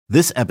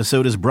This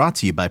episode is brought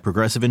to you by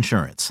Progressive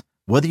Insurance.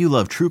 Whether you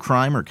love true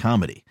crime or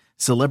comedy,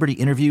 celebrity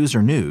interviews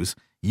or news,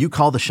 you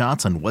call the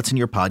shots on what's in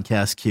your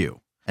podcast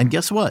queue. And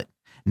guess what?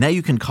 Now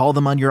you can call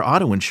them on your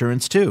auto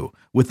insurance too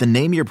with the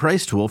Name Your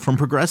Price tool from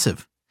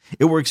Progressive.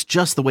 It works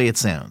just the way it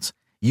sounds.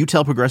 You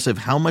tell Progressive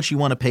how much you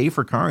want to pay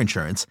for car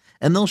insurance,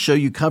 and they'll show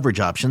you coverage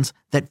options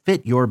that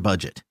fit your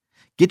budget.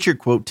 Get your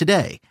quote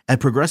today at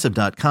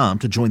Progressive.com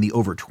to join the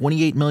over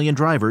 28 million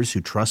drivers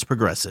who trust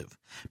Progressive.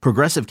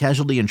 Progressive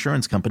Casualty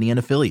Insurance Company and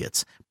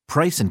Affiliates.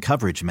 Price and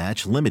coverage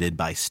match limited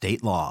by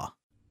state law.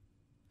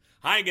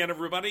 Hi again,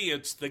 everybody.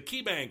 It's the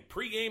KeyBank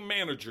Pregame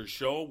Manager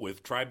Show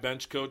with Tribe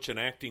bench coach and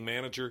acting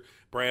manager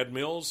Brad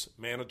Mills.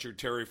 Manager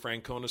Terry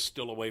Francona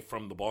still away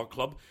from the ball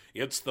club.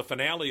 It's the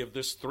finale of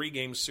this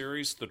three-game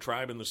series, the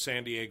Tribe and the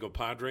San Diego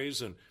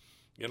Padres. And,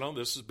 you know,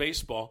 this is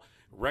baseball.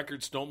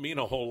 Records don't mean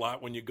a whole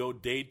lot when you go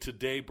day to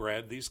day,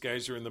 Brad. These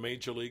guys are in the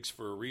major leagues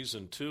for a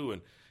reason, too.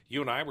 And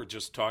you and I were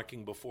just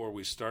talking before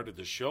we started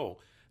the show.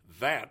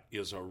 That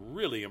is a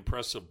really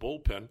impressive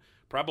bullpen.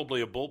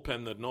 Probably a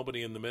bullpen that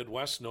nobody in the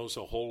Midwest knows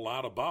a whole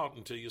lot about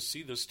until you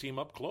see this team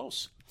up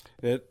close.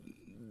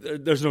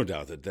 There's no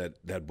doubt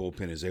that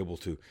bullpen is able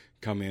to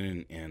come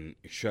in and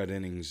shut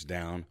innings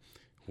down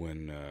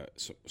when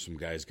some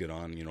guys get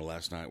on. You know,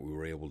 last night we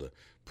were able to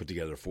put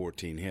together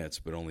 14 hits,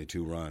 but only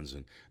 2 runs,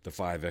 and the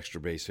 5 extra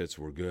base hits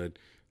were good,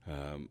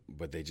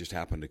 but they just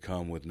happened to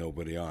come with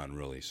nobody on,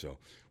 really. So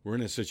we're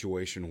in a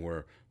situation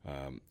where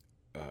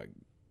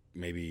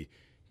maybe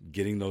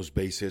getting those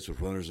base hits with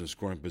runners in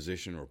scoring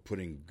position or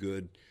putting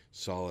good,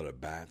 solid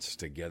at-bats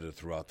together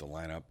throughout the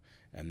lineup,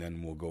 and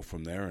then we'll go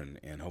from there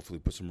and hopefully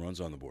put some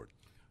runs on the board.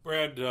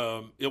 Brad,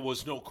 it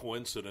was no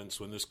coincidence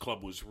when this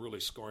club was really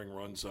scoring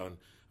runs on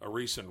a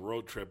recent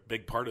road trip.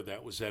 Big part of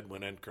that was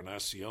Edwin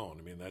Encarnacion.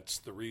 I mean, that's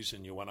the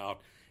reason you went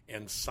out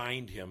and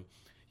signed him.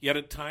 Yet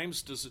at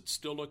times, does it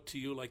still look to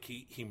you like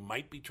he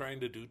might be trying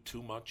to do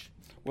too much?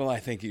 Well, I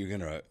think you're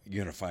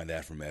gonna find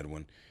that from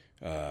Edwin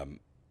and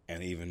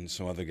even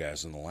some other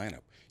guys in the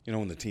lineup. You know,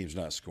 when the team's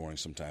not scoring,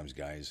 sometimes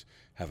guys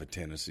have a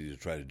tendency to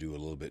try to do a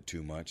little bit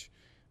too much.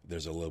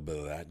 There's a little bit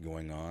of that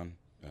going on,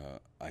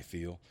 I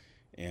feel,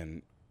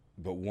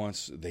 but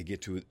once they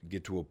get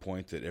to a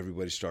point that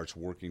everybody starts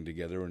working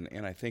together,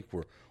 and I think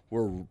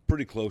we're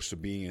pretty close to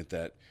being at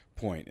that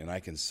point, and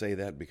I can say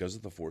that because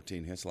of the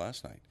 14 hits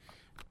last night.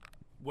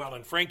 Well,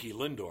 and Frankie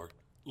Lindor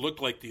looked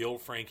like the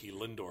old Frankie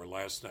Lindor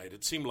last night.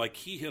 It seemed like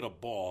he hit a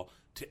ball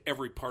to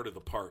every part of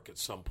the park at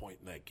some point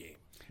in that game.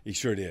 He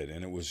sure did,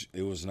 and it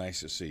was nice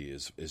to see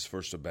his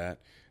first at bat,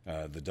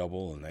 the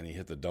double, and then he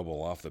hit the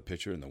double off the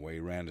pitcher, and the way he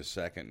ran to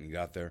second and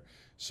got there.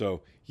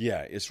 So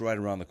yeah, it's right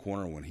around the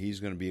corner when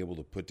he's going to be able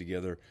to put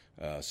together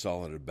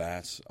solid at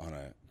bats on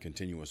a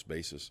continuous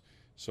basis.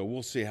 So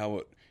we'll see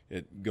how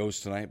it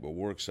goes tonight, but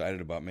we're excited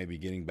about maybe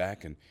getting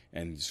back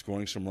and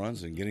scoring some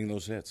runs and getting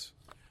those hits.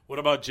 What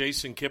about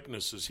Jason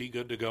Kipnis? Is he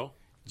good to go?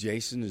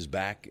 Jason is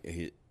back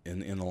in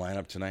the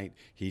lineup tonight.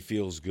 He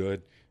feels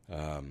good.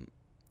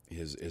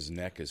 His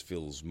neck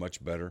feels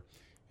much better.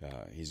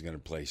 He's going to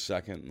play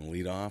second and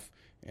lead off,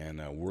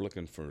 and we're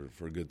looking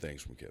for good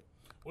things from Kip.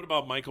 What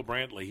about Michael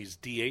Brantley? He's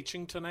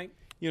DHing tonight?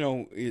 You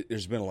know,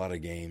 there's been a lot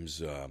of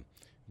games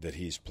that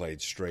he's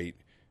played straight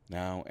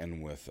now,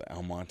 and with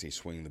Almonte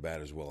swinging the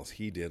bat as well as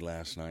he did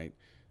last night,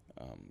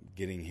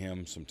 getting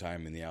him some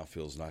time in the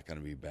outfield is not going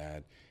to be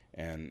bad.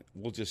 And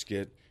we'll just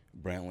get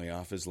Brantley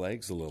off his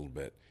legs a little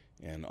bit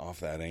and off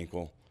that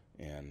ankle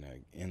and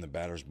in the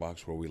batter's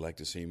box where we like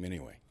to see him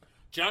anyway.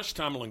 Josh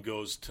Tomlin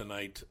goes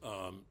tonight.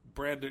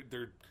 Brad,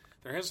 there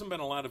hasn't been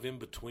a lot of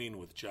in-between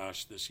with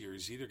Josh this year.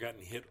 He's either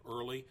gotten hit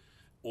early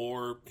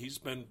or he's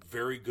been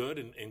very good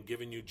and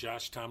giving you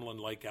Josh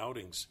Tomlin-like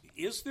outings.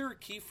 Is there a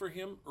key for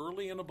him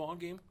early in a ball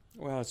game?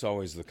 Well, it's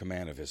always the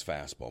command of his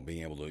fastball,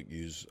 being able to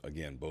use,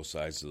 again, both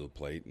sides of the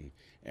plate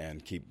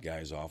and keep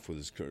guys off with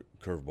his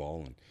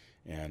curveball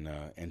and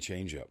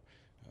changeup.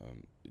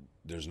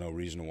 There's no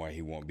reason why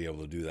he won't be able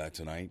to do that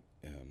tonight.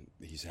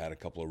 He's had a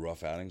couple of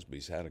rough outings, but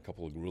he's had a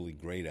couple of really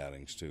great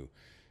outings too.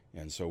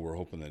 And so we're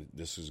hoping that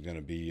this is going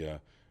to be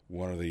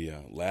one of the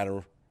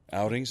latter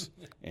outings,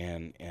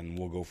 and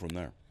we'll go from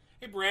there.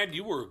 Hey, Brad,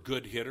 you were a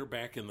good hitter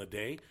back in the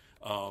day.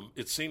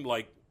 It seemed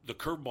like the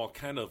curveball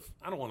kind of,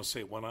 I don't want to say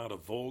it went out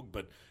of vogue,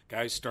 but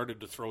guys started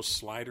to throw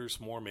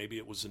sliders more. Maybe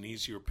it was an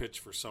easier pitch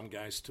for some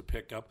guys to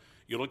pick up.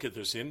 You look at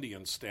this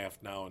Indian staff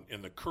now,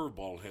 and the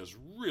curveball has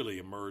really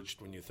emerged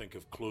when you think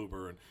of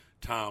Kluber and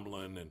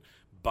Tomlin and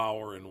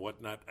Bauer and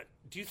whatnot.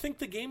 Do you think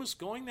the game is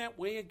going that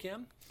way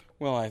again?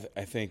 Well,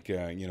 I think,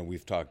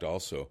 we've talked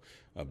also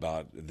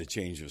about the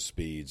change of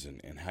speeds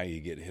and how you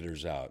get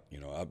hitters out,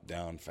 up,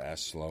 down,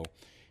 fast, slow.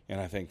 And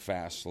I think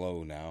fast,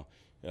 slow now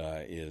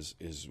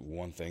is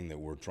one thing that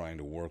we're trying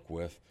to work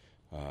with,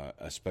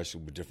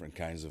 especially with different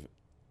kinds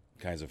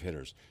of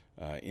hitters.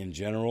 In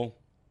general,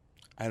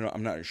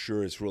 I'm not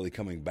sure it's really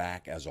coming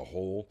back as a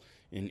whole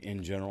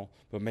in general,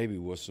 but maybe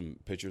with some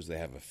pitchers, they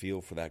have a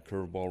feel for that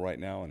curveball right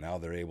now, and now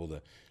they're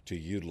able to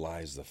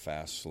utilize the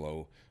fast,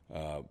 slow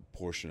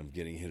portion of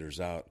getting hitters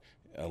out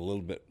a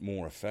little bit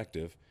more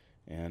effective.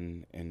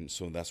 and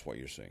so that's what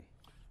you're seeing.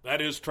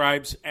 That is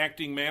Tribe's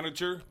acting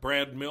manager,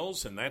 Brad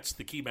Mills, and that's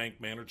the KeyBank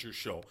Manager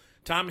Show.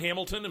 Tom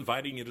Hamilton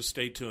inviting you to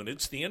stay tuned.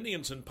 It's the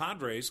Indians and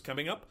Padres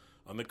coming up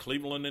on the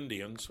Cleveland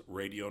Indians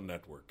Radio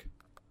Network.